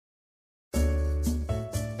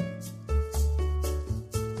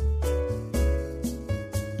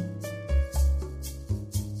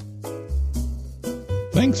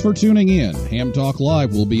Thanks for tuning in. Ham Talk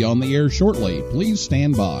Live will be on the air shortly. Please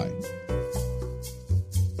stand by.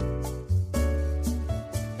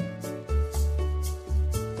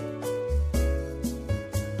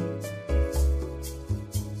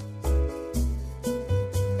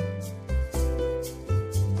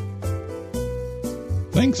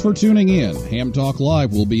 Thanks for tuning in. Ham Talk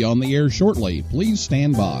Live will be on the air shortly. Please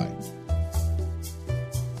stand by.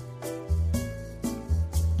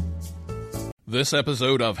 This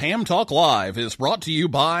episode of Ham Talk Live is brought to you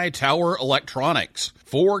by Tower Electronics.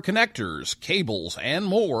 For connectors, cables, and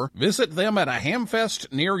more, visit them at a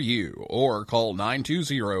Hamfest near you or call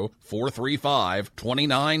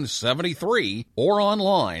 920-435-2973 or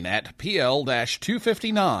online at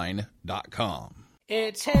pl-259.com.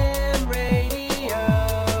 It's Ham Radio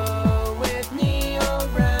with Neil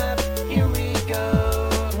Rapp. Here we go.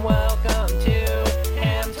 Welcome to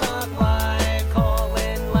Ham Talk Live. Call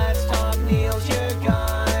in, let's talk. Neil's your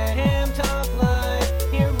guy. Ham Talk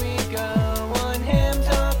Live. Here we go on Ham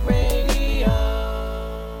Talk Radio.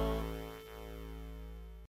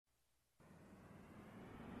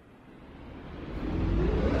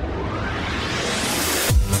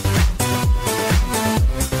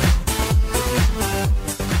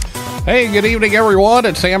 Hey, good evening, everyone.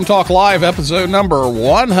 It's Ham Talk Live, episode number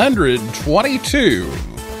 122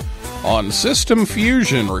 on System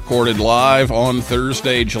Fusion, recorded live on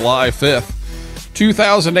Thursday, July 5th,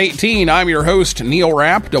 2018. I'm your host, Neil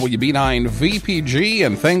Rapp, WB9VPG,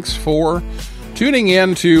 and thanks for tuning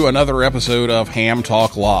in to another episode of Ham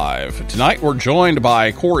Talk Live. Tonight, we're joined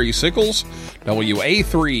by Corey Sickles,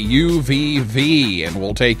 WA3UVV, and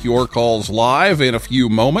we'll take your calls live in a few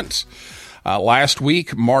moments. Last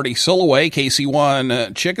week, Marty Silloway,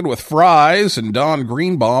 KC1 Chicken with Fries, and Don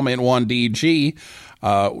Greenbaum, N1DG,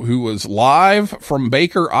 who was live from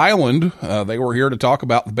Baker Island. They were here to talk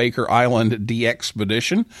about the Baker Island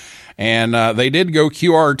DXpedition, and they did go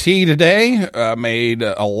QRT today, made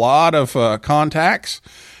a lot of contacts,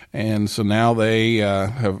 and so now they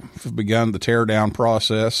have begun the teardown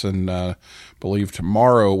process, and believe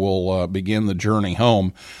tomorrow will begin the journey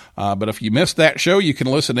home. But if you missed that show, you can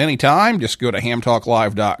listen anytime. Just go to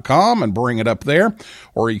hamtalklive.com and bring it up there.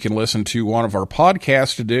 Or you can listen to one of our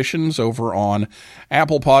podcast editions over on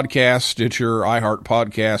Apple Podcasts, Stitcher, iHeart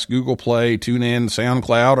Podcasts, Google Play, TuneIn,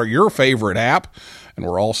 SoundCloud, or your favorite app. And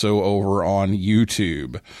we're also over on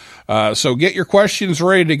YouTube. So get your questions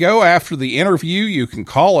ready to go. After the interview, you can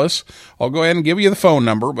call us. I'll go ahead and give you the phone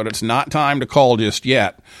number, but it's not time to call just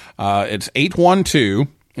yet. It's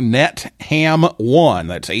 812-NET-HAM1.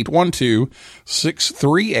 That's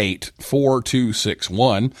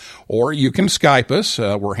 812-638-4261. Or you can Skype us.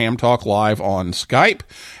 We're Ham Talk Live on Skype.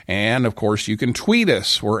 And, of course, you can tweet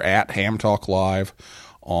us. We're at Ham Talk Live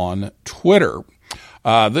on Twitter.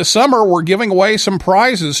 This summer, we're giving away some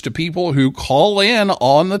prizes to people who call in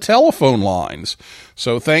on the telephone lines.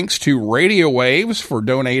 So thanks to Radio Waves for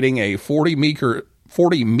donating a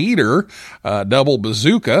 40-meter double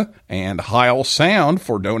bazooka, and Heil Sound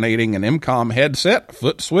for donating an MCOM headset,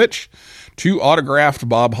 foot switch, 2 autographed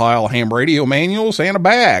Bob Heil ham radio manuals, and a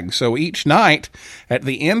bag. So each night, at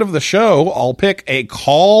the end of the show, I'll pick a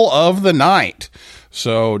call of the night.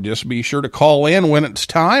 So just be sure to call in when it's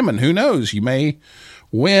time, and who knows, you may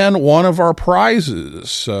win one of our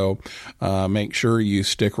prizes. So make sure you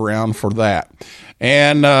stick around for that.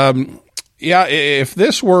 And yeah, if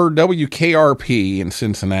this were WKRP in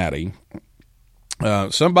Cincinnati,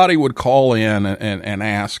 somebody would call in and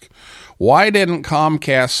ask, why didn't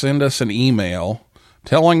Comcast send us an email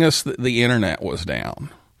telling us that the internet was down?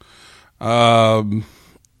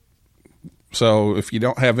 So if you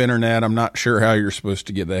don't have internet, I'm not sure how you're supposed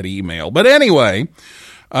to get that email. But anyway,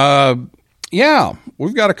 yeah,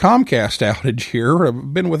 we've got a Comcast outage here.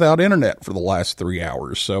 I've been without internet for the last 3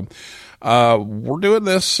 hours. So we're doing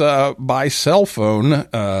this by cell phone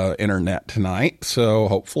internet tonight. So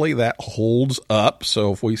hopefully that holds up.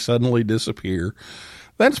 So if we suddenly disappear,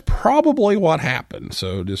 that's probably what happened.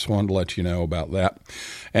 So just wanted to let you know about that.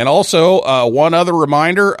 And also, one other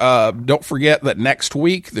reminder, don't forget that next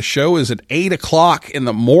week the show is at 8 o'clock in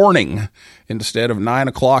the morning instead of 9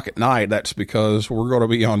 o'clock at night. That's because we're going to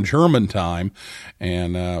be on German time,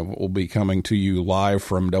 and we'll be coming to you live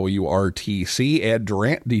from WRTC. Ed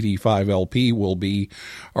Durant, DD5LP, will be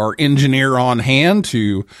our engineer on hand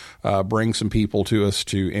to bring some people to us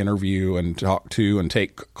to interview and talk to and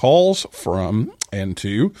take calls from and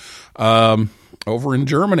to. over in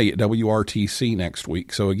Germany at WRTC next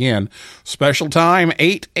week. So again, special time,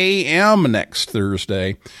 8 a.m. next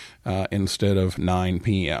Thursday instead of 9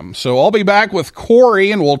 p.m. So I'll be back with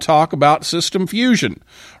Corey, and we'll talk about System Fusion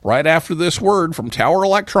right after this word from Tower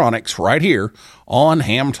Electronics right here on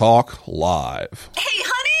Ham Talk Live. Hey,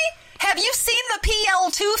 honey, have you seen the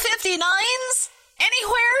PL259s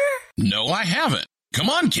anywhere? No, I haven't. Come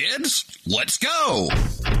on, kids. Let's go.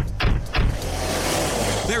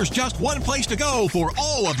 There's just one place to go for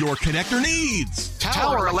all of your connector needs.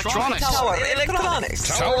 Tower Electronics. Tower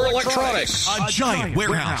Electronics. Tower Electronics. A giant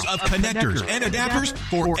warehouse of connectors and adapters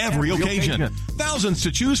for every occasion. Thousands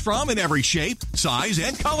to choose from in every shape, size,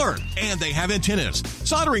 and color. And they have antennas,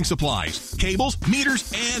 soldering supplies, cables, meters,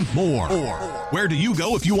 and more. Where do you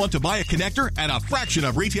go if you want to buy a connector at a fraction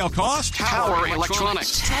of retail cost? Tower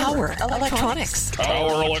Electronics. Tower Electronics.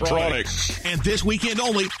 Tower Electronics. And this weekend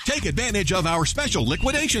only, take advantage of our special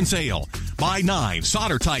liquidation sale. Buy 9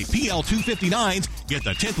 solder-type PL259s, get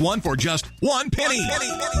the 10th one for just 1 penny.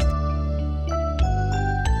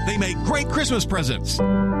 They make great Christmas presents.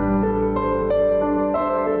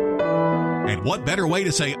 And what better way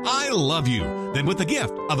to say I love you than with the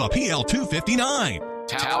gift of a PL259?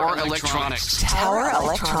 Tower Electronics. Tower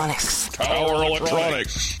Electronics. Tower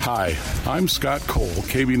Electronics. Hi, I'm Scott Cole,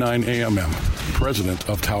 KB9AMM, president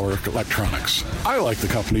of Tower Electronics. I like the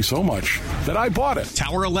company so much that I bought it.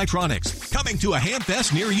 Tower Electronics, coming to a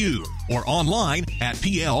Hamfest near you, or online at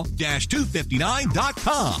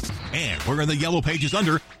pl-259.com. And we're in the yellow pages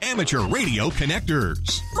under Amateur Radio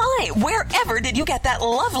Connectors. My, wherever did you get that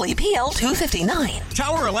lovely PL259?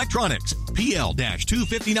 Tower Electronics,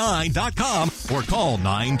 pl-259.com, or call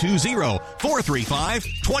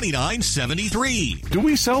 920-435-2973. Do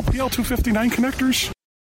we sell PL259 connectors?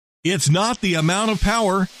 It's not the amount of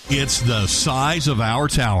power, it's the size of our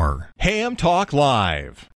tower. Ham Talk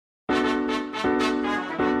Live.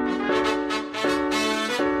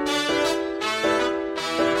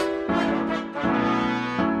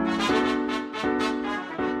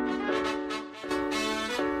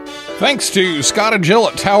 Thanks to Scott and Jill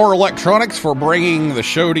at Tower Electronics for bringing the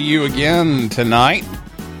show to you again tonight.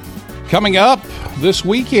 Coming up this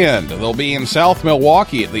weekend, they'll be in South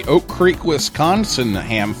Milwaukee at the Oak Creek, Wisconsin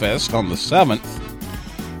Hamfest on the 7th.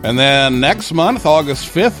 And then next month,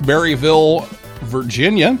 August 5th, Berryville,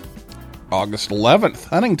 Virginia. August 11th,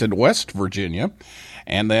 Huntington, West Virginia.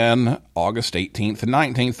 And then August 18th and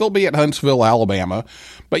 19th, they'll be at Huntsville, Alabama.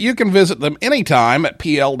 But you can visit them anytime at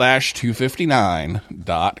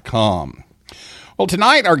pl-259.com. Well,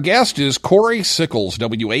 tonight our guest is Corey Sickles,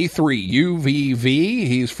 WA3UVV.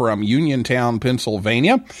 He's from Uniontown,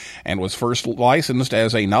 Pennsylvania, and was first licensed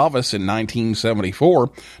as a novice in 1974.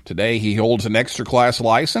 Today he holds an extra class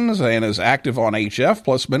license and is active on HF,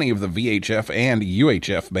 plus many of the VHF and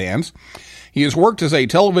UHF bands. He has worked as a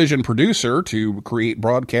television producer to create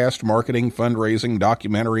broadcast marketing, fundraising,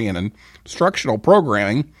 documentary, and instructional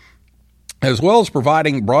programming, as well as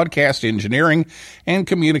providing broadcast engineering and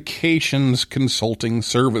communications consulting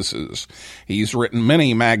services. He's written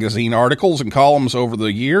many magazine articles and columns over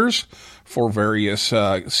the years for various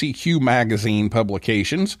CQ magazine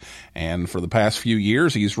publications, and for the past few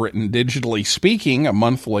years he's written Digitally Speaking, a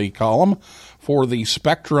monthly column for the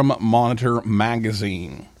Spectrum Monitor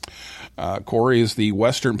magazine. Corey is the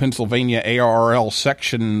Western Pennsylvania ARRL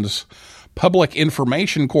Section's Public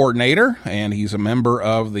Information Coordinator, and he's a member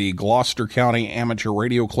of the Gloucester County Amateur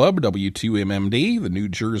Radio Club, W2MMD, the New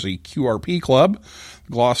Jersey QRP Club,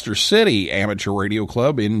 the Gloucester City Amateur Radio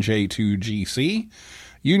Club, NJ2GC,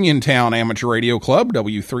 Uniontown Amateur Radio Club,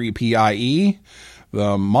 W3PIE,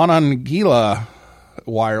 the Monongahela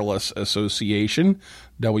Wireless Association,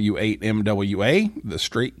 W8MWA, the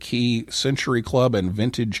Straight Key Century Club and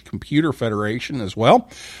Vintage Computer Federation as well.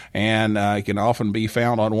 And it can often be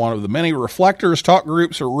found on one of the many reflectors, talk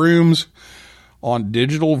groups, or rooms on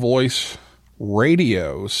Digital Voice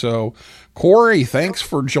Radio. So, Corey, thanks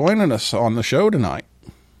for joining us on the show tonight.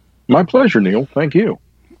 My pleasure, Neil. Thank you.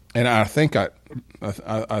 And I think I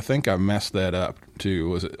messed that up too.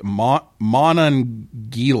 Was it Monongahela?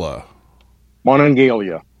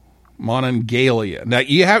 Monongahela. Monongahela. Now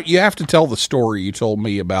you have to tell the story you told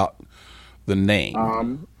me about the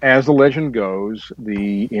name. As the legend goes,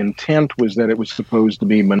 the intent was that it was supposed to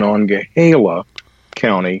be Monongahela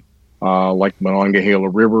County, like Monongahela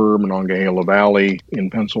River, Monongahela Valley in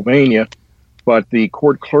Pennsylvania. But the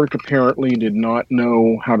court clerk apparently did not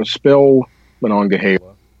know how to spell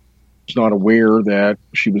Monongahela. Was not aware that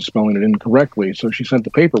she was spelling it incorrectly, so she sent the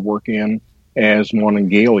paperwork in as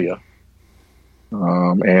Monongahela.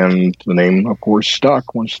 And the name, of course,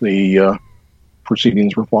 stuck once the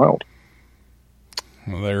proceedings were filed.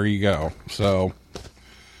 Well, there you go. So,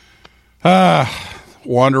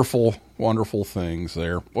 wonderful, wonderful things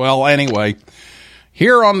there. Well, anyway,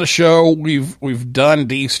 here on the show, we've done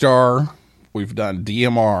D-Star, we've done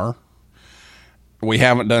DMR, we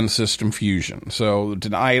haven't done System Fusion. So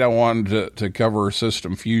tonight I wanted to cover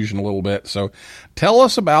System Fusion a little bit. So tell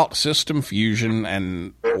us about System Fusion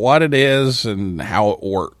and what it is and how it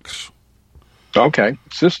works. Okay.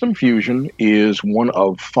 System Fusion is one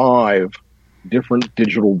of 5 different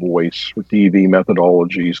digital voice or DV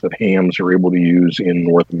methodologies that hams are able to use in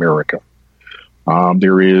North America.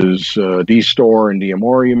 There is D-Star and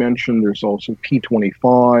DMR you mentioned. There's also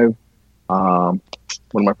P25.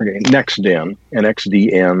 What am I forgetting? NextDen and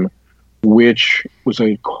XDN, which was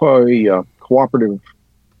a cooperative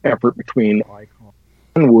effort between ICOM and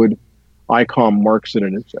Kenwood. ICOM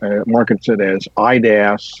markets it as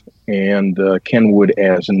IDAS and Kenwood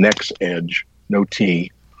as NextEdge, no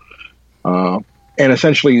T. And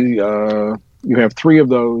essentially, you have 3 of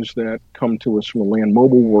those that come to us from the land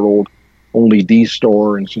mobile world. Only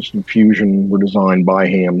D-Star and System Fusion were designed by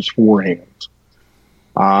hams for hams.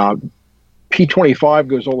 P25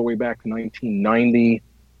 goes all the way back to 1990,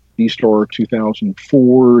 D-Star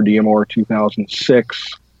 2004, DMR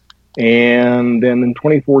 2006, and then in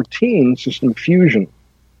 2014, System Fusion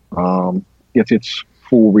gets its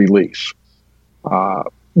full release.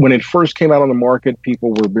 When it first came out on the market,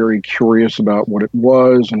 people were very curious about what it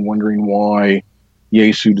was and wondering why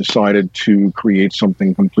Yaesu decided to create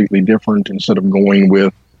something completely different instead of going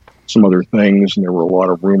with some other things, and there were a lot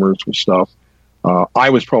of rumors with stuff. I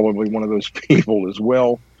was probably one of those people as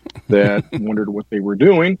well that wondered what they were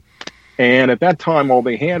doing. And at that time, all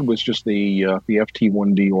they had was just the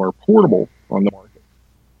FT1DR portable on the market.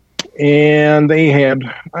 And they had,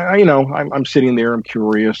 I'm sitting there, I'm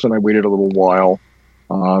curious, and I waited a little while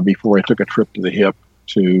before I took a trip to the HIP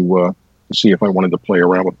to see if I wanted to play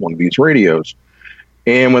around with one of these radios.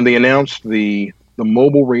 And when they announced the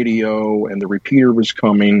mobile radio and the repeater was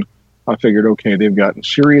coming, I figured, okay, they've gotten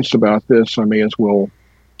serious about this. I may as well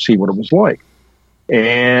see what it was like.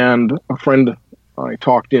 And a friend I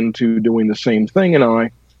talked into doing the same thing,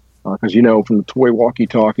 and because from the toy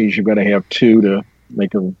walkie-talkies, you've got to have 2 to make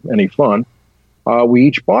them any fun. We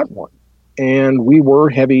each bought one. And we were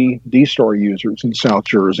heavy D-Star users in South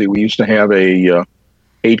Jersey. We used to have a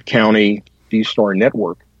 8-county D-Star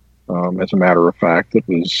network, as a matter of fact. That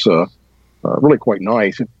was really quite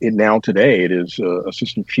nice. Today, it is a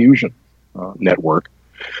System Fusion network.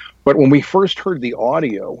 But when we first heard the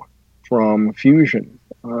audio from Fusion,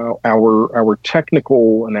 our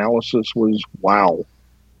technical analysis was wow.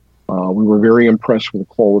 We were very impressed with the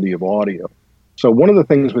quality of audio. So one of the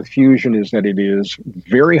things with Fusion is that it is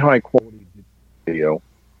very high quality video.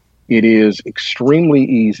 It is extremely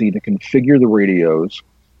easy to configure the radios,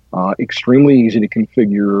 extremely easy to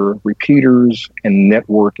configure repeaters and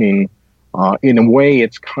networking. In a way,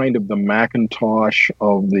 it's kind of the Macintosh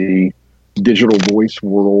of the digital voice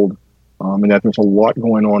world, and that there's a lot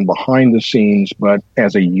going on behind the scenes, but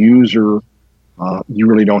as a user, you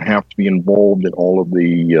really don't have to be involved in all of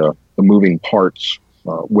the moving parts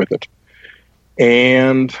with it.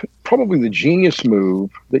 And probably the genius move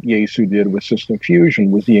that Yaesu did with System Fusion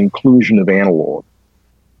was the inclusion of analog.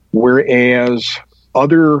 Whereas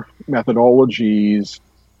other methodologies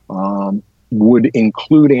would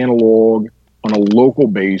include analog on a local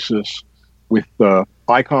basis, with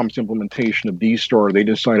ICOM's implementation of D-Star, they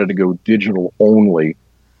decided to go digital only,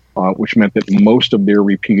 which meant that most of their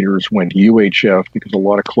repeaters went UHF because a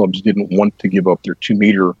lot of clubs didn't want to give up their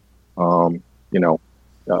 2-meter,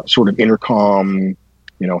 sort of intercom,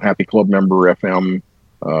 happy club member FM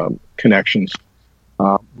connections.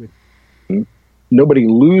 Nobody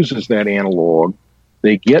loses that analog.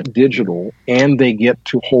 They get digital, and they get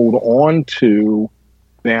to hold on to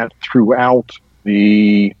that throughout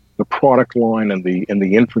the product line and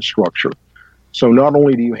the infrastructure. So not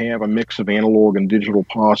only do you have a mix of analog and digital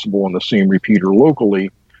possible on the same repeater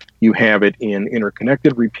locally, you have it in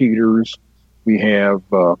interconnected repeaters. We have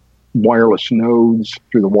wireless nodes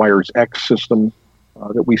through the Wires X system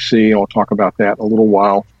that we see. I'll talk about that in a little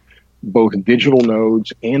while. Both digital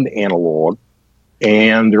nodes and analog.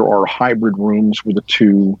 And there are hybrid rooms where the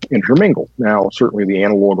 2 intermingle. Now, certainly the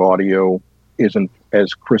analog audio isn't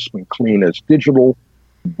as crisp and clean as digital,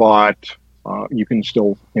 but you can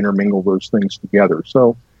still intermingle those things together.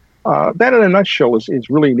 So that in a nutshell is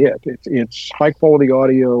really it. It's high-quality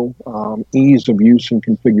audio, ease of use and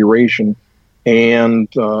configuration, and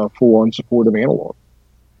full-on support of analog.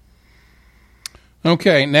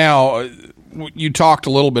 Okay, now you talked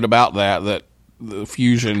a little bit about that the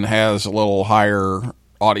Fusion has a little higher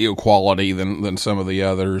audio quality than some of the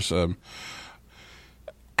others.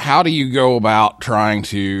 how do you go about trying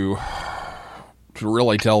to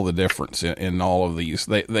really tell the difference in all of these?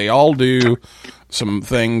 They all do some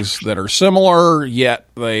things that are similar, yet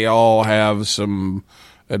they all have some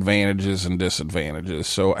advantages and disadvantages.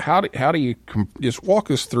 So how do you just walk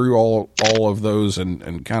us through all of those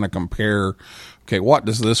and kind of compare, okay, what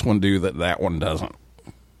does this one do that one doesn't?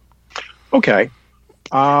 Okay.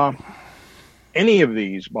 Any of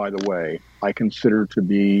these, by the way, I consider to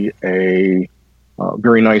be a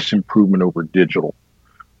very nice improvement over digital.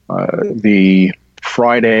 The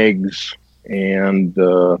fried eggs and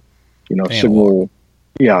signal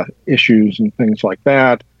issues and things like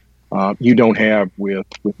that you don't have with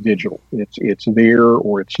digital. It's there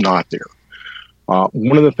or it's not there.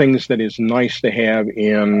 One of the things that is nice to have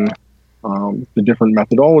in the different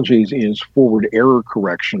methodologies is forward error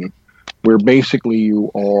correction, where basically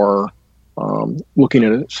you are looking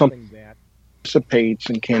at something that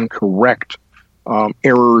anticipates and can correct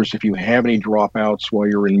errors if you have any dropouts while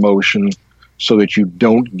you're in motion, so that you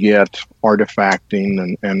don't get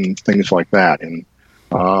artifacting and things like that. And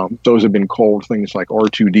those have been called things like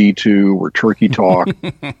R2D2 or turkey talk.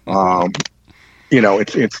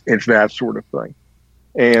 It's that sort of thing.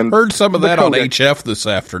 And heard some of that on HF this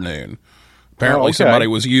afternoon. Apparently somebody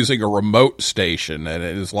was using a remote station, and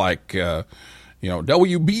it is like,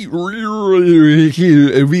 WB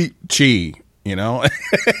chi,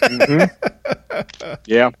 Mm-hmm.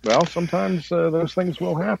 Yeah, well, sometimes those things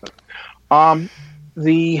will happen.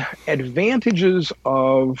 The advantages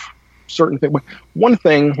of certain things. One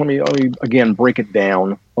thing, let me again break it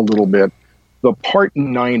down a little bit. The Part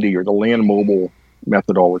 90 or the land mobile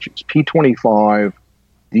methodologies, P25,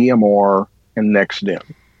 DMR, and NextDen,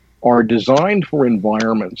 are designed for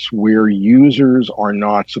environments where users are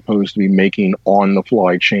not supposed to be making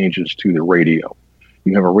on-the-fly changes to the radio.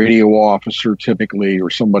 You have a radio officer typically, or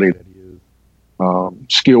somebody that is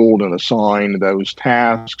skilled and assigned those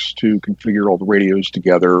tasks to configure all the radios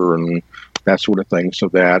together and that sort of thing, so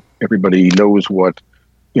that everybody knows what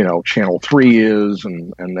channel 3 is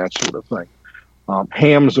and that sort of thing.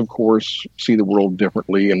 Hams, of course, see the world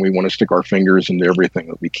differently, and we want to stick our fingers into everything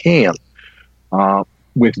that we can.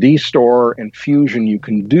 With D-Star and Fusion, you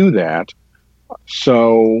can do that.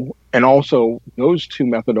 So, and also those two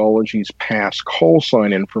methodologies pass call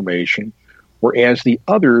sign information, whereas the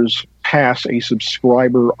others pass a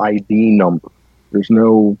subscriber ID number. There's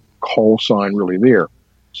no call sign really there.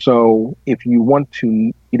 So if you want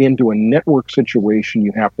to get into a network situation,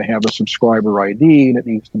 you have to have a subscriber ID, and it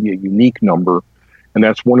needs to be a unique number. And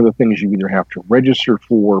that's one of the things you either have to register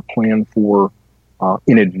for, plan for,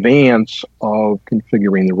 in advance of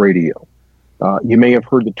configuring the radio. You may have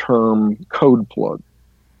heard the term code plug.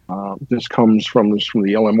 This comes from the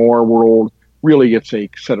LMR world. Really, it's a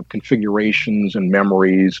set of configurations and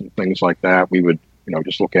memories and things like that. We would,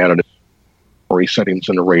 just look at it as memory settings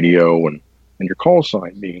in the radio and your call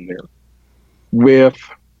sign being there. With,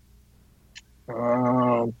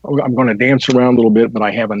 I'm going to dance around a little bit, but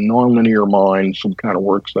I have a nonlinear mind, so it kind of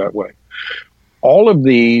works that way. All of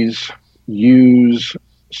these use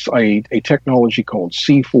a technology called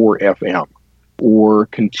C4FM, or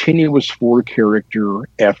continuous 4-character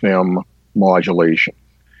FM modulation.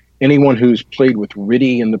 Anyone who's played with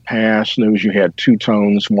RTTY in the past knows you had two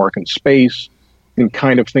tones, mark and space. You can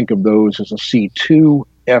kind of think of those as a C2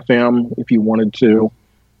 FM if you wanted to.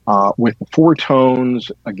 With the 4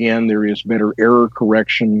 tones, again, there is better error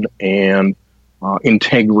correction and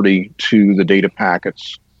integrity to the data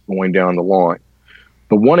packets going down the line.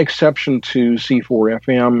 The one exception to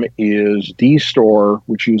C4FM is D-Star,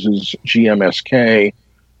 which uses GMSK,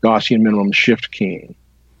 Gaussian minimum shift keying.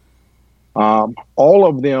 All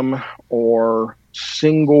of them are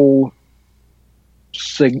single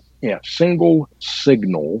signal,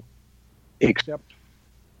 except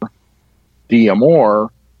DMR,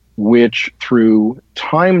 which through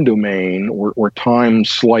time domain or time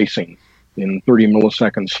slicing in 30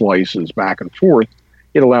 millisecond slices back and forth,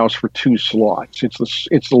 it allows for 2 slots. It's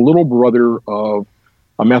the little brother of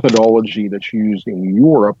a methodology that's used in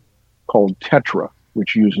Europe called Tetra,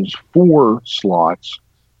 which uses 4 slots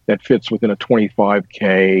that fits within a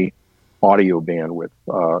 25K audio bandwidth,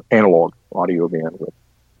 analog audio bandwidth.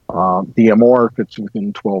 DMR fits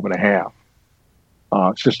within 12.5.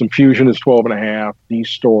 System Fusion is 12.5.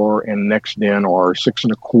 D-Star and NextDen are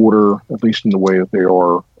 6.25, at least in the way that they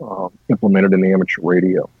are implemented in the amateur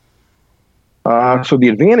radio. So the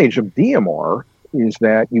advantage of DMR is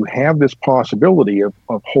that you have this possibility of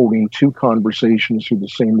holding 2 conversations through the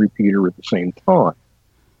same repeater at the same time.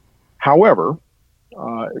 However,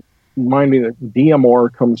 mind me that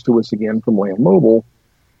DMR comes to us again from Land Mobile.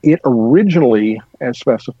 it originally, as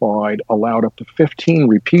specified, allowed up to 15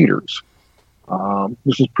 repeaters.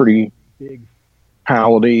 This is pretty big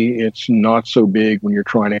quality. It's not so big when you're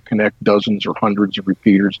trying to connect dozens or hundreds of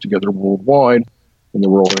repeaters together worldwide in the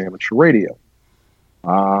world of amateur radio.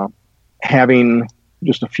 Having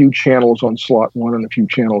just a few channels on slot 1 and a few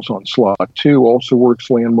channels on slot 2 also works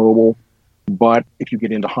land mobile. But if you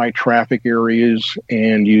get into high traffic areas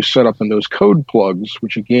and you set up in those code plugs,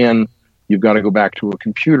 which again, you've got to go back to a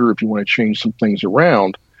computer if you want to change some things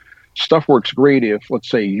around, stuff works great if, let's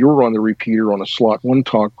say, you're on the repeater on a slot 1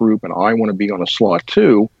 talk group and I want to be on a slot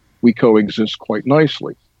 2, we coexist quite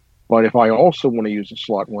nicely. But if I also want to use a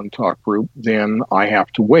slot 1 talk group, then I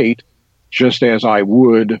have to wait, just as I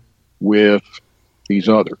would with these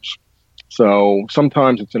others. So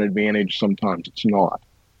sometimes it's an advantage, sometimes it's not.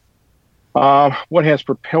 What has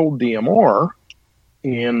propelled DMR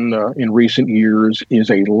in recent years is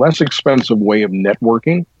a less expensive way of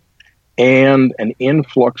networking and an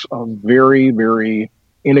influx of very, very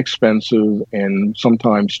inexpensive and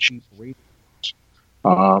sometimes cheap radios.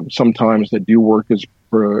 Sometimes that do work as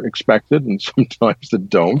expected, and sometimes that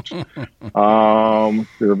don't.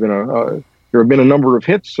 There have been a number of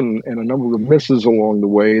hits and a number of misses along the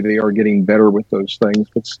way. They are getting better with those things,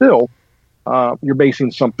 but still, you're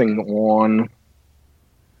basing something on,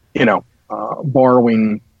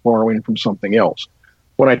 borrowing from something else.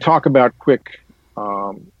 When I talk about quick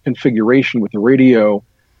configuration with the radio,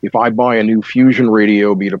 if I buy a new Fusion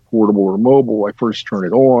radio, be it a portable or mobile, I first turn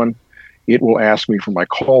it on. It will ask me for my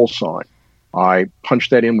call sign. I punch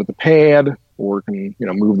that in with the pad, or can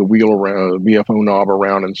move the wheel around, the VFO knob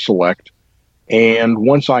around, and select. And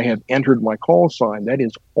once I have entered my call sign, that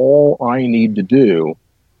is all I need to do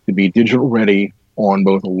to be digital ready on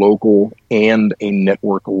both a local and a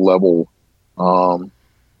network level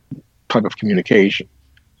type of communication.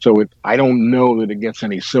 So I don't know that it gets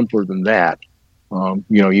any simpler than that,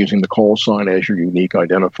 using the call sign as your unique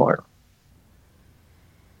identifier.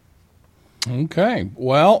 Okay.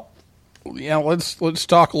 Well, yeah, let's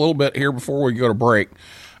talk a little bit here before we go to break.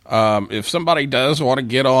 If somebody does want to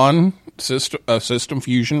get on a System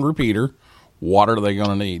Fusion repeater, what are they going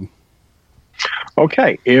to need?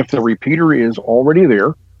 Okay. If the repeater is already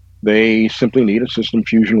there, they simply need a System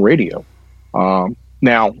Fusion radio.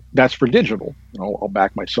 Now, that's for digital. I'll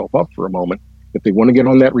back myself up for a moment. If they want to get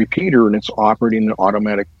on that repeater and it's operating in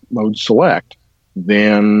automatic mode select,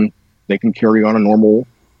 then they can carry on a normal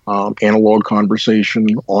analog conversation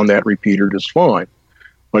on that repeater just fine.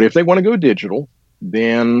 But if they want to go digital,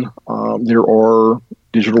 then there are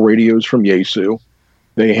digital radios from Yaesu.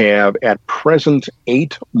 They have, at present,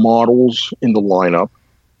 8 models in the lineup.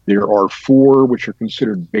 There are 4 which are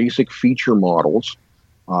considered basic feature models,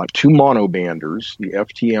 2 monobanders, the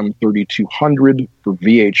FTM 3200 for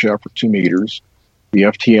VHF for 2 meters, the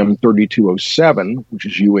FTM 3207, which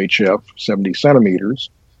is UHF 70 centimeters.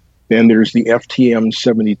 Then there's the FTM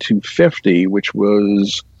 7250, which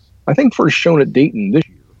was, I think, first shown at Dayton this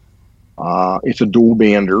year. It's a dual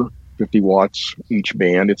bander, 50 watts each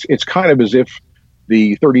band. It's kind of as if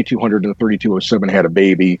the 3200 and the 3207 had a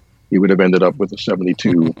baby. You would have ended up with the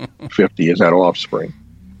 7250 as that offspring.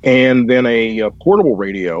 And then a portable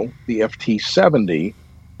radio, the FT70,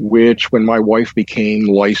 which when my wife became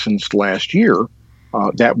licensed last year,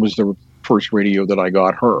 that was the first radio that I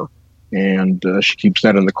got her. And she keeps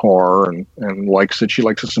that in the car and likes it. She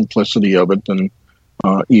likes the simplicity of it and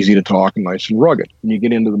easy to talk and nice and rugged. When you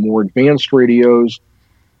get into the more advanced radios,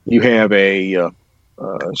 you have a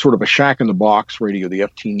sort of a shack-in-the-box radio, the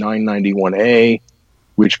FT991A,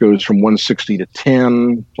 which goes from 160 to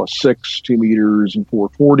 10, plus 6, 2 meters, and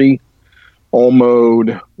 440. All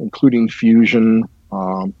mode, including Fusion.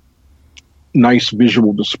 Nice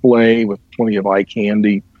visual display with plenty of eye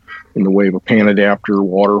candy in the way of a pan adapter,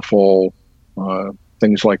 waterfall,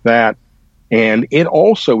 things like that. And it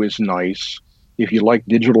also is nice if you like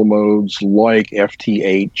digital modes like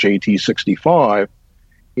FT8, JT65,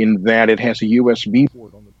 in that it has a USB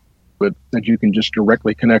port on it that you can just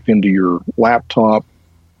directly connect into your laptop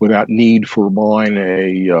without need for buying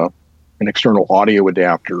an external audio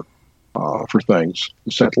adapter for things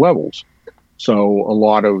to set levels. So a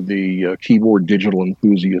lot of the keyboard digital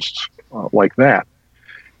enthusiasts like that.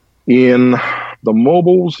 In the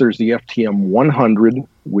mobiles, there's the FTM 100,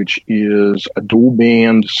 which is a dual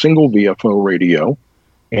band single VFO radio,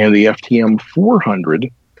 and the FTM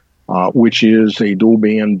 400, which is a dual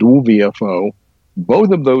band dual VFO.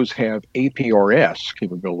 Both of those have APRS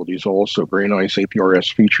capabilities also, very nice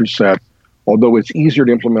APRS feature set, although it's easier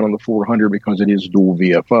to implement on the 400 because it is dual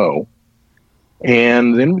VFO.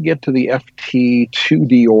 And then we get to the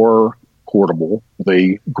FT2DR portable,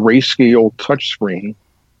 the grayscale touchscreen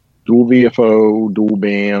dual VFO, dual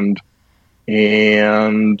band,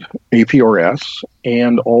 and APRS,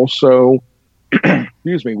 and also,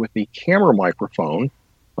 excuse me, with the camera microphone,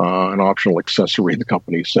 an optional accessory the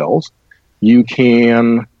company sells, you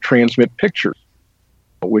can transmit pictures,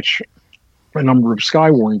 which a number of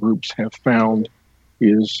Skywarn groups have found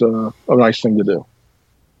is a nice thing to do.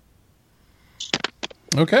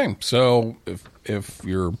 Okay, so if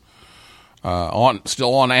you're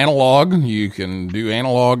still on analog, you can do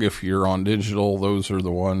analog. If you're on digital, those are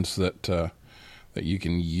the ones that you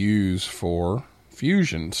can use for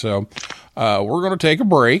Fusion. So we're going to take a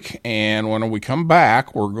break, and when we come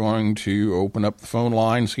back, we're going to open up the phone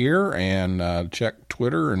lines here and check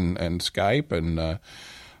Twitter and Skype and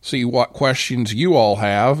see what questions you all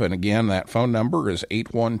have. And again, that phone number is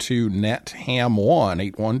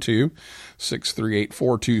 812-NET-HAM1,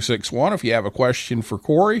 812-638-4261. If you have a question for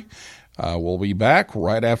Corey, we'll be back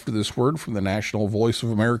right after this word from the National Voice of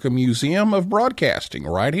America Museum of Broadcasting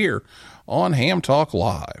right here on Ham Talk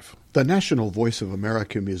Live. The National Voice of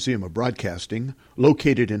America Museum of Broadcasting,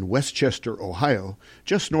 located in Westchester, Ohio,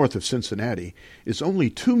 just north of Cincinnati, is only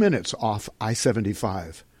 2 minutes off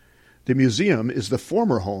I-75. The museum is the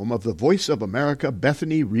former home of the Voice of America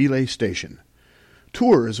Bethany Relay Station.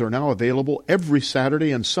 Tours are now available every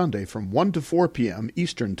Saturday and Sunday from 1 to 4 p.m.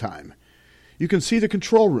 Eastern Time. You can see the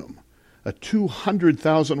control room, a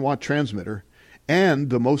 200,000-watt transmitter, and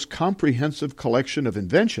the most comprehensive collection of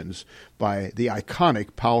inventions by the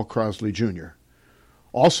iconic Powell Crosley Jr.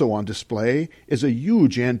 Also on display is a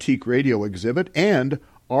huge antique radio exhibit and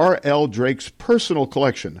R.L. Drake's personal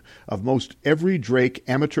collection of most every Drake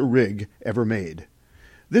amateur rig ever made.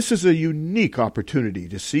 This is a unique opportunity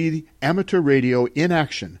to see amateur radio in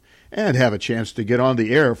action and have a chance to get on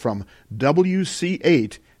the air from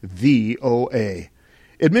WC8 VOA.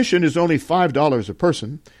 Admission is only $5 a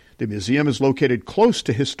person. The museum is located close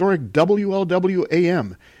to historic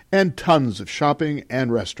WLW-AM and tons of shopping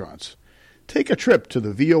and restaurants. Take a trip to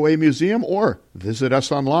the VOA Museum or visit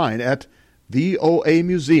us online at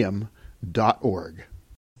voamuseum.org.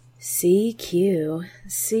 CQ,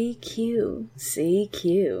 CQ,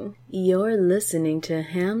 CQ. You're listening to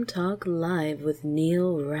Ham Talk Live with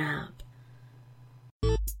Neil Rapp.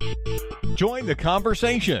 Join the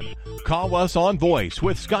conversation. Call us on voice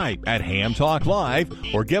with Skype at Ham Talk Live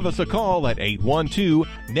or give us a call at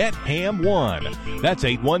 812-NET-HAM1. That's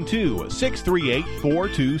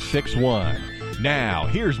 812-638-4261. Now,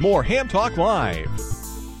 here's more Ham Talk Live.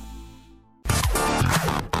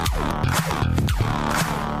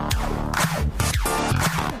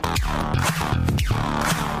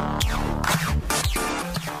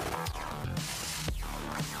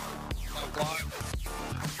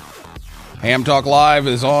 Ham Talk Live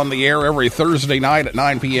is on the air every Thursday night at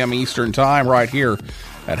 9 p.m. Eastern Time right here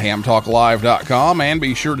at hamtalklive.com. And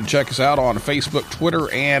be sure to check us out on Facebook,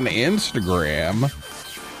 Twitter, and Instagram.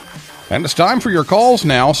 And it's time for your calls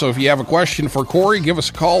now. So if you have a question for Corey, give us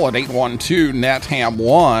a call at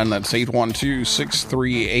 812-NET-HAM1. That's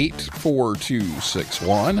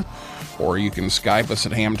 812-638-4261. Or you can Skype us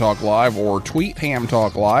at Ham Talk Live or tweet Ham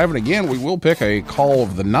Talk Live. And again, we will pick a call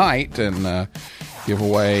of the night and give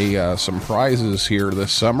away some prizes here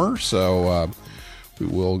this summer. So we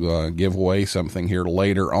will give away something here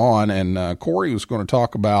later on. And Corey was going to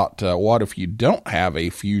talk about what if you don't have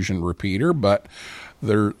a Fusion repeater, but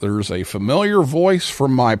there's a familiar voice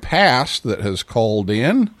from my past that has called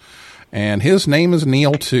in, and his name is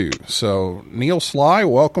Neil too. So Neil Sly,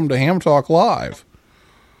 welcome to Ham Talk Live.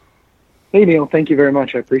 Hey Neil, thank you very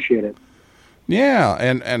much. I appreciate it. Yeah,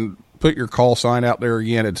 and put your call sign out there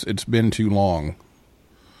again. It's been too long.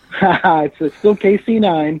 It's still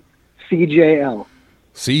KC9 CJL.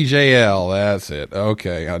 CJL, that's it.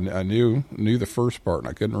 Okay, I knew the first part, and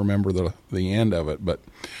I couldn't remember the end of it. But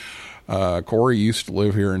Corey used to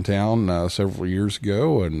live here in town several years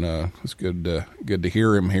ago, and it's good to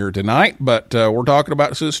hear him here tonight. But we're talking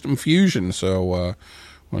about System Fusion, so why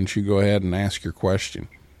don't you go ahead and ask your question?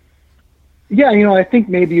 Yeah, I think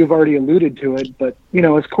maybe you've already alluded to it, but,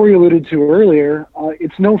 as Corey alluded to earlier,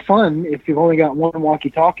 it's no fun if you've only got one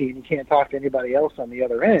walkie-talkie and you can't talk to anybody else on the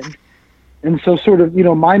other end. And so sort of,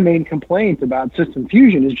 my main complaint about System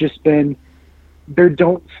Fusion has just been there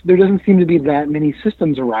doesn't seem to be that many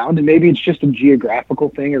systems around, and maybe it's just a geographical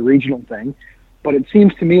thing, a regional thing, but it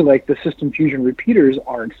seems to me like the System Fusion repeaters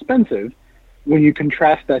are expensive when you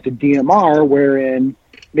contrast that to DMR, wherein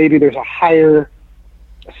maybe there's a higher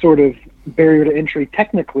sort of barrier to entry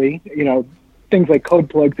technically. Things like code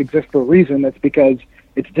plugs exist for a reason. That's because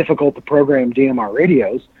it's difficult to program DMR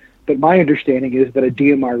radios. But my understanding is that a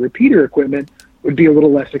DMR repeater equipment would be a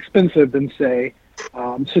little less expensive than, say,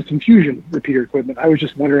 System Fusion repeater equipment. I was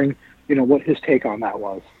just wondering, what his take on that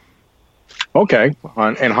was. Okay.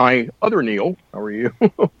 And hi, other Neil. How are you?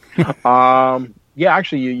 Yeah,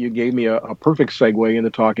 actually, you gave me a perfect segue into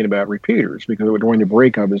talking about repeaters, because during the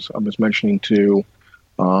break I was mentioning to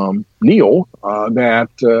Neil that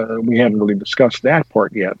we haven't really discussed that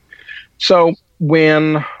part yet. So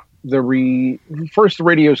when the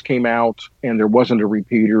radios came out, and there wasn't a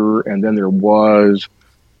repeater, and then there was,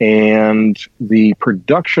 and the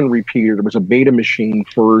production repeater, there was a beta machine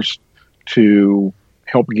first to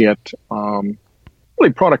help get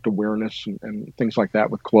really product awareness and things like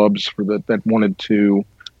that with clubs that wanted to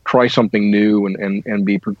try something new and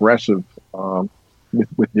be progressive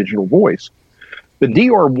with digital voice. The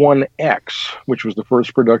DR1X, which was the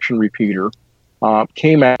first production repeater,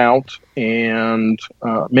 came out, and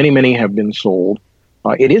many have been sold.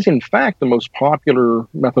 It is, in fact, the most popular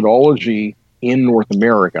methodology in North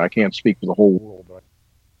America. I can't speak for the whole world,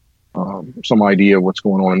 but some idea of what's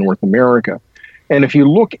going on in North America. And if you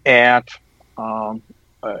look at a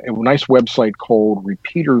nice website called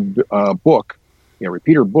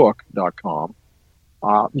repeaterbook.com,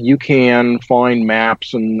 you can find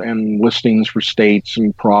maps and listings for states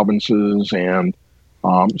and provinces, and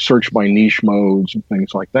search by niche modes and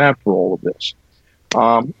things like that for all of this.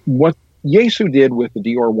 What Yaesu did with the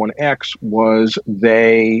DR1X was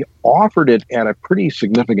they offered it at a pretty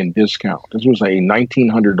significant discount. This was a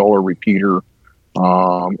 $1,900 repeater,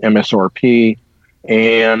 MSRP.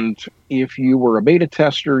 And if you were a beta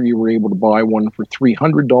tester, you were able to buy one for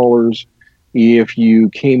 $300. If you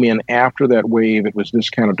came in after that wave, it was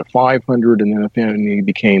discounted to $500, and then it finally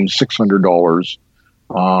became $600.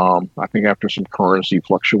 I think after some currency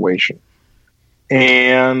fluctuation.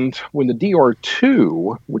 And when the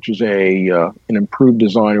DR2, which is an improved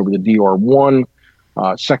design over the DR1,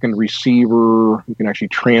 second receiver, you can actually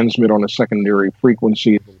transmit on a secondary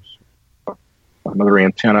frequency, another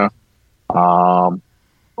antenna,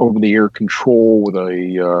 over-the-air control with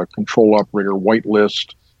a control operator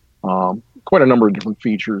whitelist, quite a number of different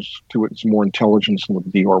features to it. It's more intelligence than what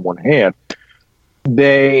the DR1 had.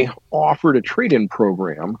 They offered a trade-in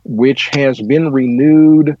program, which has been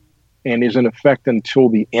renewed and is in effect until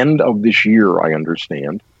the end of this year, I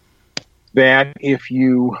understand, that if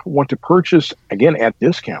you want to purchase, again at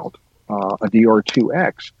discount, a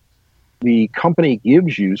DR2X, the company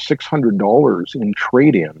gives you $600 in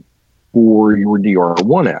trade-in for your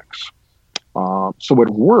DR1X. So at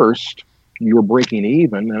worst, you're breaking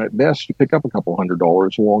even, and at best, you pick up a couple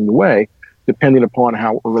 $100 along the way, depending upon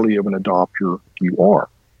how early of an adopter you are.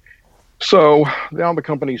 So now the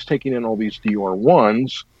company's taking in all these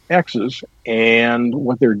DR1s, X's, and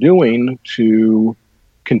what they're doing to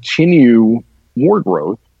continue more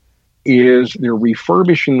growth is they're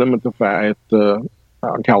refurbishing them at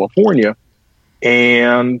California,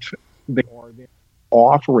 and they are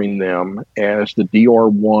offering them as the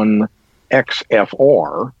DR1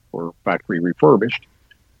 XFR, or factory refurbished,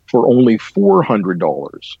 for only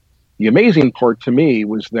 $400. The amazing part to me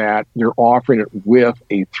was that they're offering it with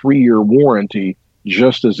a 3-year warranty,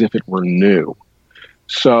 just as if it were new.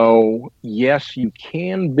 So, yes, you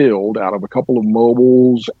can build out of a couple of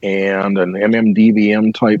mobiles and an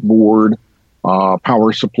MMDVM type board,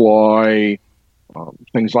 power supply,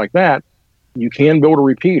 things like that. You can build a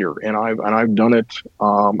repeater, and I've done it.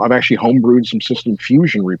 I've actually homebrewed some System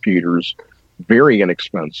Fusion repeaters very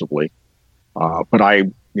inexpensively, but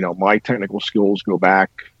my technical skills go back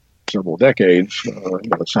several decades.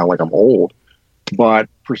 It sound like I'm old, but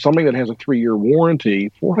for something that has a 3-year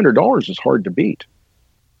warranty, $400 is hard to beat.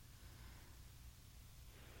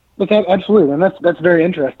 But absolutely, and that's very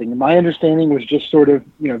interesting. My understanding was just sort of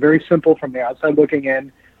very simple from the outside looking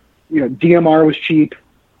in. DMR was cheap,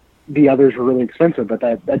 the others were really expensive, but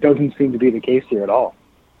that doesn't seem to be the case here at all.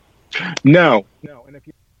 No. And if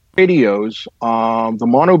you radios, the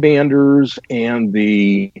monobanders and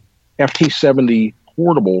the FT70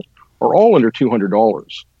 portable are all under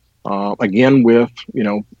 $200. Again, with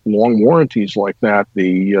long warranties like that,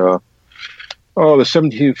 the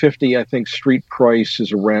 7250, I think street price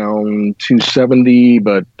is around $270,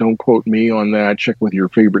 but don't quote me on that. Check with your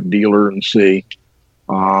favorite dealer and see.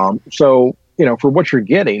 So for what you're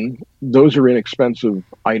getting, those are inexpensive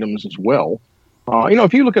items as well.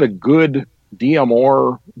 If you look at a good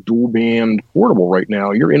DMR dual band portable right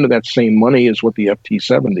now, you're into that same money as what the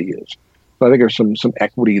FT70 is. So I think there's some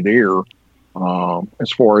equity there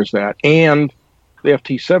as far as that. And the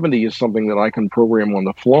FT70 is something that I can program on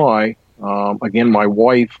the fly. Again, my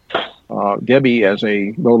wife, Debbie, as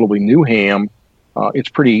a relatively new ham, it's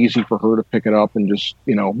pretty easy for her to pick it up and just,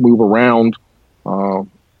 move around.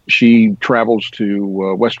 She travels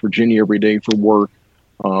to West Virginia every day for work.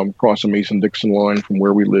 across the Mason-Dixon line from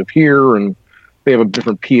where we live here, and they have a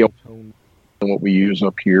different PL tone than what we use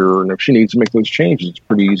up here. And if she needs to make those changes, it's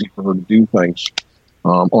pretty easy for her to do things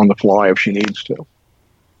on the fly if she needs to.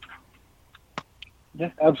 Yeah,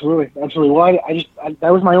 absolutely. Well, I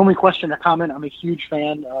that was my only question or comment. I'm a huge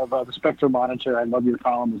fan of the Spectrum Monitor. I love your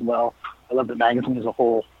column as well. I love the magazine as a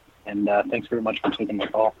whole. And thanks very much for taking my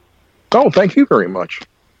call. Oh, thank you very much.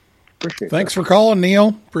 Appreciate it. Thanks for calling,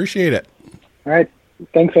 Neil. Appreciate it. All right.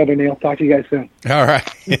 Thanks, Other Neil. Talk to you guys soon. All right.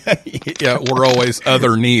 Yeah, we're always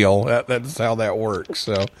Other Neil. That's how that works.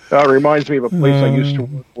 So it reminds me of a place I used to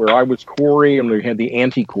work where I was Corey and we had the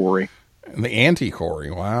anti-Corey. The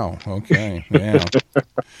anti-Corey. Wow. Okay. Yeah.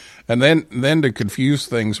 And then to confuse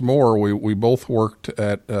things more, we both worked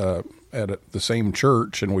at the same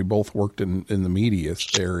church, and we both worked in the media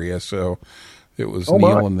area. So it was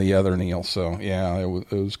Neil and the Other Neil. So yeah,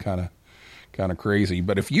 it was kind of crazy.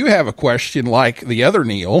 But if you have a question like the Other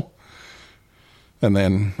Neil, and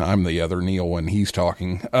then I'm the Other Neil when he's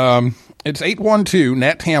talking, it's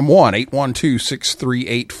 812-NET-HAM1,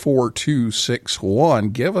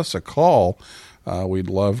 812-638-4261. Give us a call.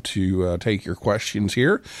 We'd love to take your questions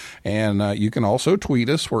here. And you can also tweet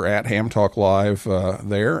us. We're at Ham Talk Live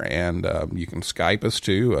there. And you can Skype us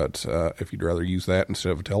too. If you'd rather use that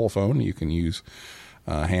instead of a telephone, you can use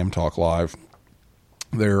Ham Talk Live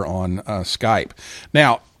there on Skype.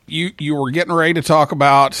 Now, you were getting ready to talk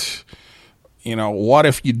about, what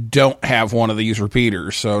if you don't have one of these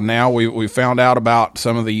repeaters? So now we found out about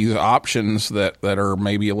some of these options that are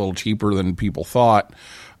maybe a little cheaper than people thought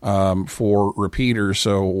for repeaters.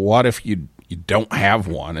 So what if you don't have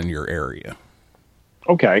one in your area?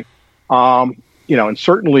 Okay. And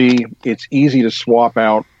certainly it's easy to swap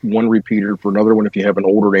out one repeater for another one. If you have an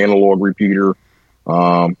older analog repeater,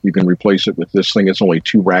 you can replace it with this thing. It's only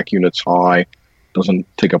 2 rack units high. Doesn't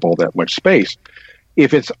take up all that much space.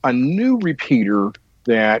 If it's a new repeater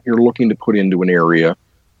that you're looking to put into an area,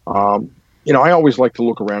 I always like to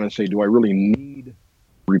look around and say, do I really need a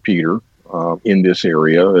repeater in this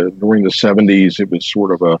area? During the 70s, it was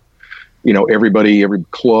sort of everybody, every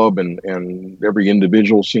club and every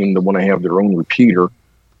individual seemed to want to have their own repeater.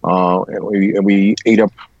 And we ate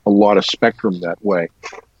up a lot of spectrum that way.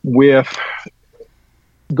 With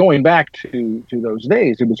going back to those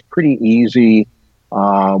days, it was pretty easy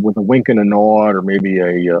with a wink and a nod, or maybe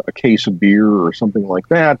a case of beer or something like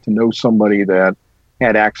that, to know somebody that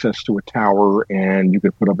had access to a tower, and you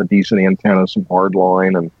could put up a decent antenna, some hard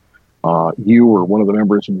line, and you or one of the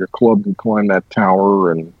members of your club could climb that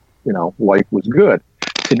tower, and life was good.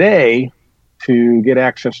 Today, to get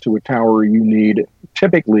access to a tower, you need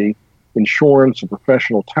typically insurance, a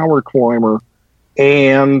professional tower climber,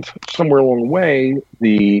 and somewhere along the way,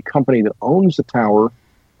 the company that owns the tower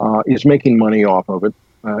is making money off of it,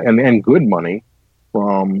 and good money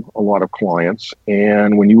from a lot of clients.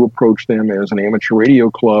 And when you approach them as an amateur radio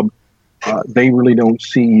club, they really don't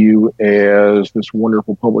see you as this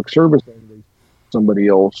wonderful public service. Somebody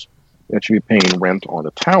else that should be paying rent on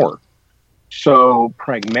a tower. So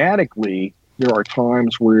pragmatically, there are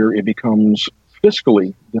times where it becomes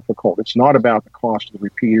fiscally difficult. It's not about the cost of the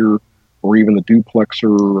repeater or even the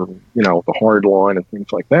duplexer, or, the hard line and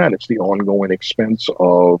things like that. It's the ongoing expense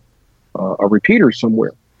of a repeater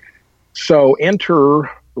somewhere. So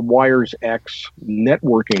enter the Wires X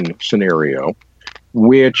networking scenario,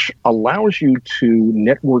 which allows you to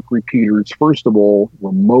network repeaters, first of all,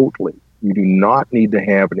 remotely. You do not need to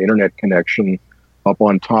have an internet connection up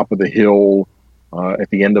on top of the hill at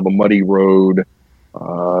the end of a muddy road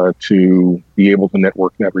to be able to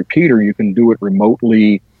network that repeater. You can do it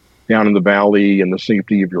remotely down in the valley in the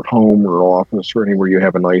safety of your home or office, or anywhere you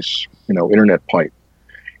have a nice, internet pipe.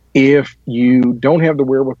 If you don't have the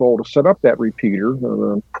wherewithal to set up that repeater,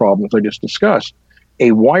 the problems I just discussed,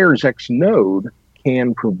 a Wires X node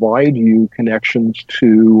can provide you connections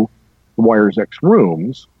to the Wires X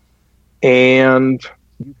rooms, and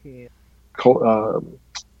you can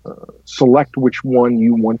select which one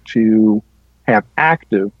you want to have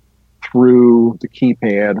active through the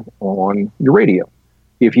keypad on your radio.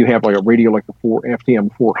 If you have like a radio like the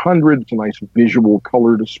FTM 400, it's a nice visual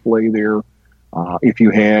color display there. If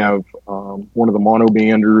you have one of the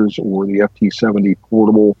monobanders or the FT70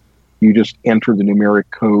 portable, you just enter the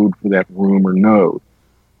numeric code for that room or node.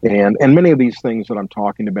 And many of these things that I'm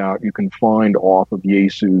talking about, you can find off of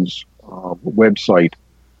Yaesu's website,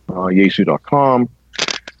 yaesu.com,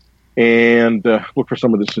 and look for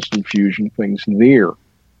some of the System Fusion things there.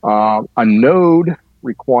 A node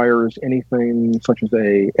requires anything such as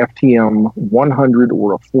a FTM 100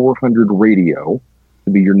 or a 400 radio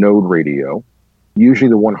to be your node radio. Usually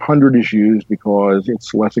the 100 is used because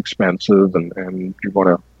it's less expensive and you're going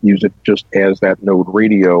to use it just as that node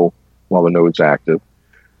radio while the node's active.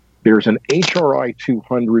 There's an HRI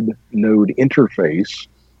 200 node interface,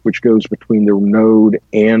 which goes between the node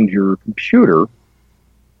and your computer.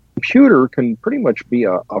 Computer can pretty much be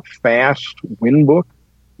a fast Winbook,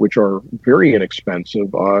 which are very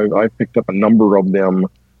inexpensive. I picked up a number of them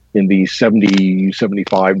in the $70,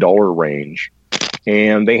 $75 range.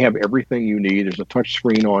 And they have everything you need. There's a touch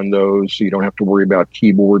screen on those, so you don't have to worry about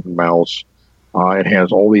keyboard and mouse. It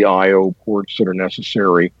has all the I/O ports that are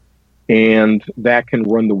necessary. And that can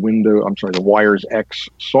run the Wires X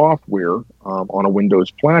software on a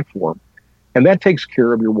Windows platform. And that takes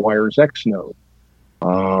care of your Wires X node.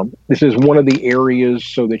 This is one of the areas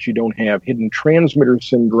so that you don't have hidden transmitter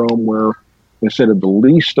syndrome where instead of the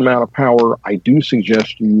least amount of power, I do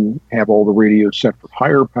suggest you have all the radios set for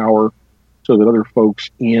higher power so that other folks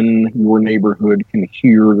in your neighborhood can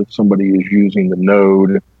hear that somebody is using the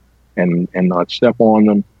node and not step on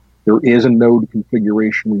them. There is a node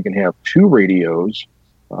configuration where you can have two radios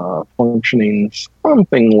functioning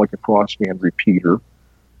something like a crossband repeater.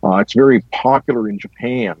 It's very popular in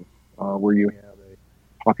Japan where you have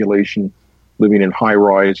a population living in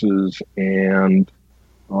high-rises and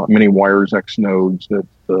many Wires X nodes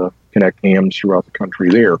that connect hams throughout the country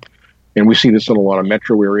there. And we see this in a lot of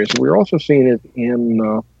metro areas. We're also seeing it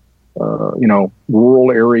in,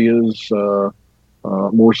 rural areas,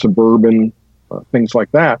 more suburban, things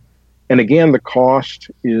like that. And again, the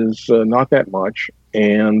cost is not that much,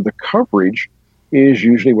 and the coverage is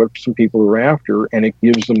usually what some people are after, and it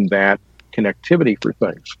gives them that connectivity for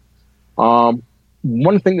things.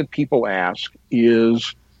 One thing that people ask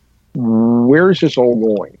is, where is this all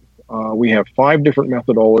going? We have 5 different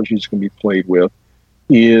methodologies that can be played with.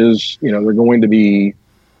 They're going to be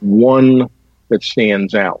one that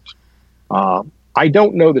stands out. I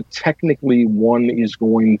don't know that technically one is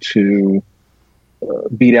going to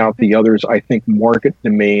beat out the others. I think market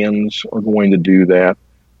demands are going to do that.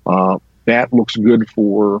 That looks good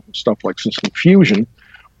for stuff like System Fusion.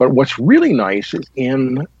 But what's really nice is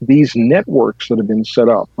in these networks that have been set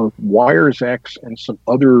up, both Wires X and some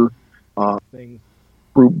other things,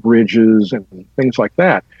 group bridges and things like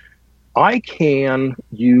that, I can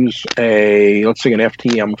use an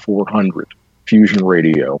FTM 400 Fusion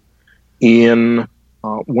radio in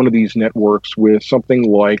one of these networks with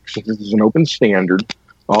something like, since this is an open standard,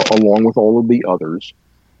 along with all of the others,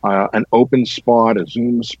 an open spot, a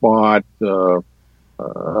Zoom spot.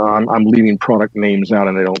 I'm leaving product names out,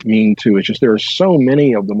 and I don't mean to. It's just there are so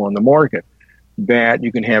many of them on the market that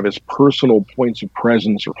you can have as personal points of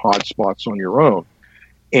presence or hotspots on your own.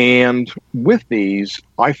 And with these,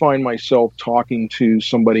 I find myself talking to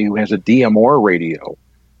somebody who has a DMR radio.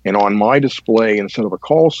 And on my display, instead of a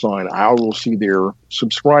call sign, I will see their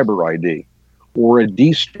subscriber ID. Or a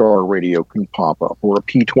D-Star radio can pop up, or a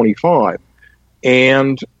P25.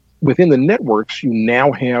 And within the networks, you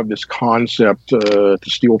now have this concept, to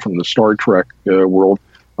steal from the Star Trek world,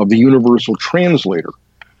 of the universal translator.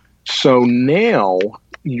 So now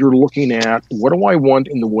you're looking at, what do I want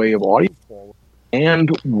in the way of audio quality? And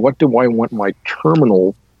what do I want my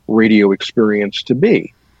terminal radio experience to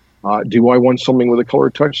be? Do I want something with a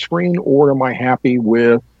color touch screen, or am I happy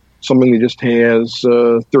with something that just has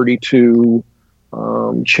 32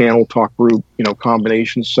 channel talk group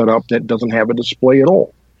combinations set up that doesn't have a display at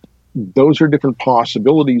all? Those are different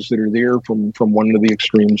possibilities that are there from one of the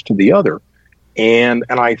extremes to the other. And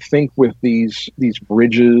I think with these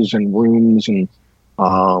bridges and rooms and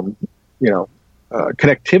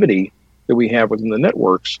connectivity that we have within the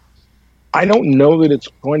networks, I don't know that it's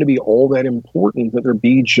going to be all that important that there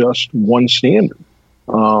be just one standard.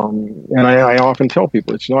 And I often tell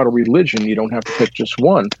people it's not a religion. You don't have to pick just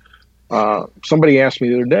one. Somebody asked me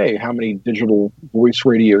the other day how many digital voice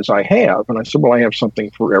radios I have. And I said, well, I have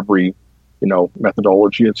something for every,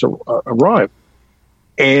 methodology that's arrived.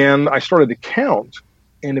 And I started to count,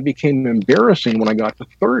 and it became embarrassing when I got to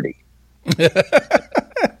 30.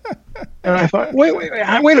 And I thought, wait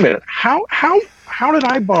a minute. How did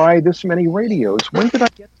I buy this many radios? When did I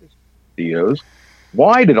get these radios?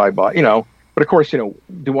 Why did I buy? But of course,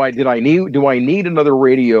 do I need another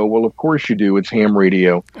radio? Well, of course you do. It's ham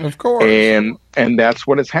radio, of course, and that's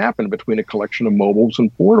what has happened between a collection of mobiles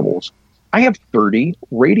and portables. I have 30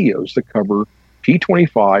 radios that cover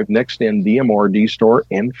P25, NextN, DMR, D-Star,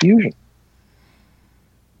 and Fusion.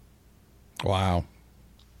 Wow.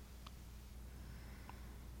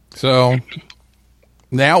 So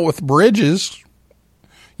now with bridges,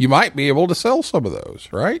 you might be able to sell some of those,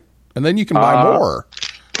 right? And then you can buy more.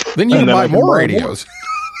 Then you can buy more radios.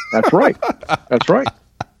 That's right. That's right.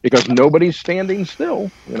 because nobody's standing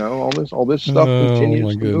still. You know, all this stuff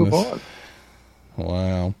continues to move on.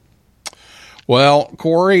 Wow. Well,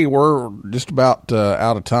 Corey, we're just about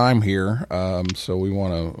out of time here, so we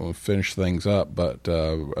want to finish things up. But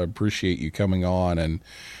I appreciate you coming on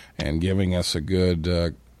and giving us a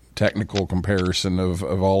good technical comparison of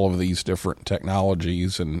all of these different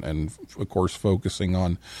technologies, and of course focusing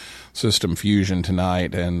on System Fusion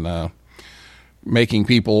tonight, and making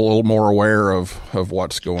people a little more aware of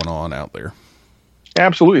what's going on out there.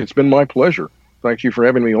 Absolutely. It's been my pleasure. Thank you for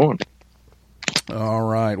having me on. All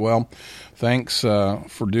right. Well, thanks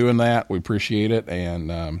for doing that. We appreciate it.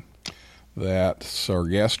 And that's our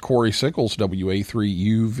guest, Corey Sickles,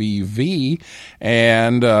 WA3UVV.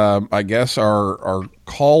 And I guess our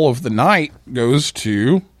call of the night goes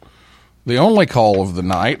to the only call of the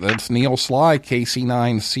night. That's Neil Sly,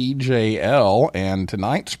 KC9CJL. And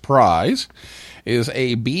tonight's prize is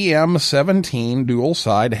a BM17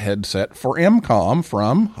 dual-side headset for MCOM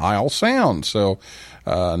from Heil Sound. So,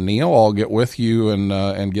 Neil, I'll get with you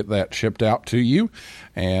and get that shipped out to you.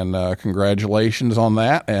 And congratulations on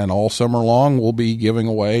that. And all summer long, we'll be giving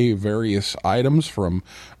away various items from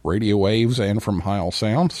Radio Waves and from Heil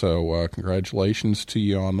Sound. So congratulations to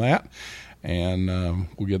you on that. And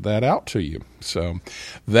we'll get that out to you. So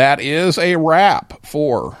that is a wrap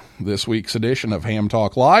for this week's edition of Ham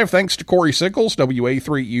Talk Live. Thanks to Corey Sickles,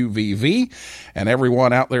 WA3UVV, and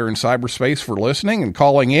everyone out there in cyberspace for listening and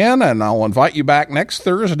calling in. And I'll invite you back next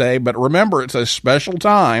Thursday. But remember, it's a special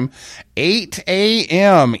time, 8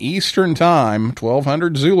 a.m. Eastern Time,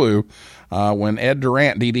 1200 Zulu, when Ed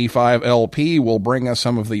Durant, DD5LP, will bring us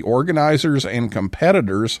some of the organizers and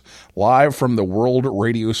competitors live from the World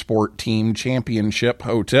Radio Sport Team Championship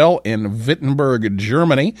Hotel in Wittenberg,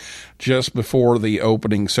 Germany, just before the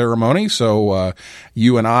opening ceremony. So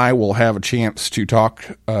you and I will have a chance to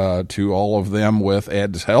talk to all of them with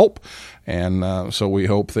Ed's help. And so we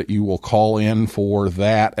hope that you will call in for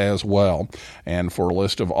that as well. And for a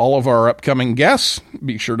list of all of our upcoming guests,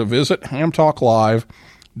 be sure to visit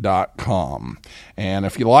hamtalklive.com. And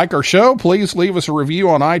if you like our show, please leave us a review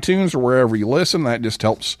on iTunes or wherever you listen. That just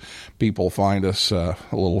helps people find us a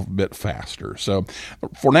little bit faster. So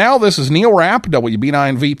for now, this is Neil Rapp,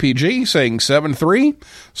 WB9VPG, saying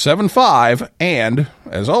 7375, and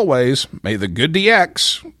as always, may the good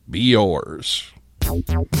DX be yours.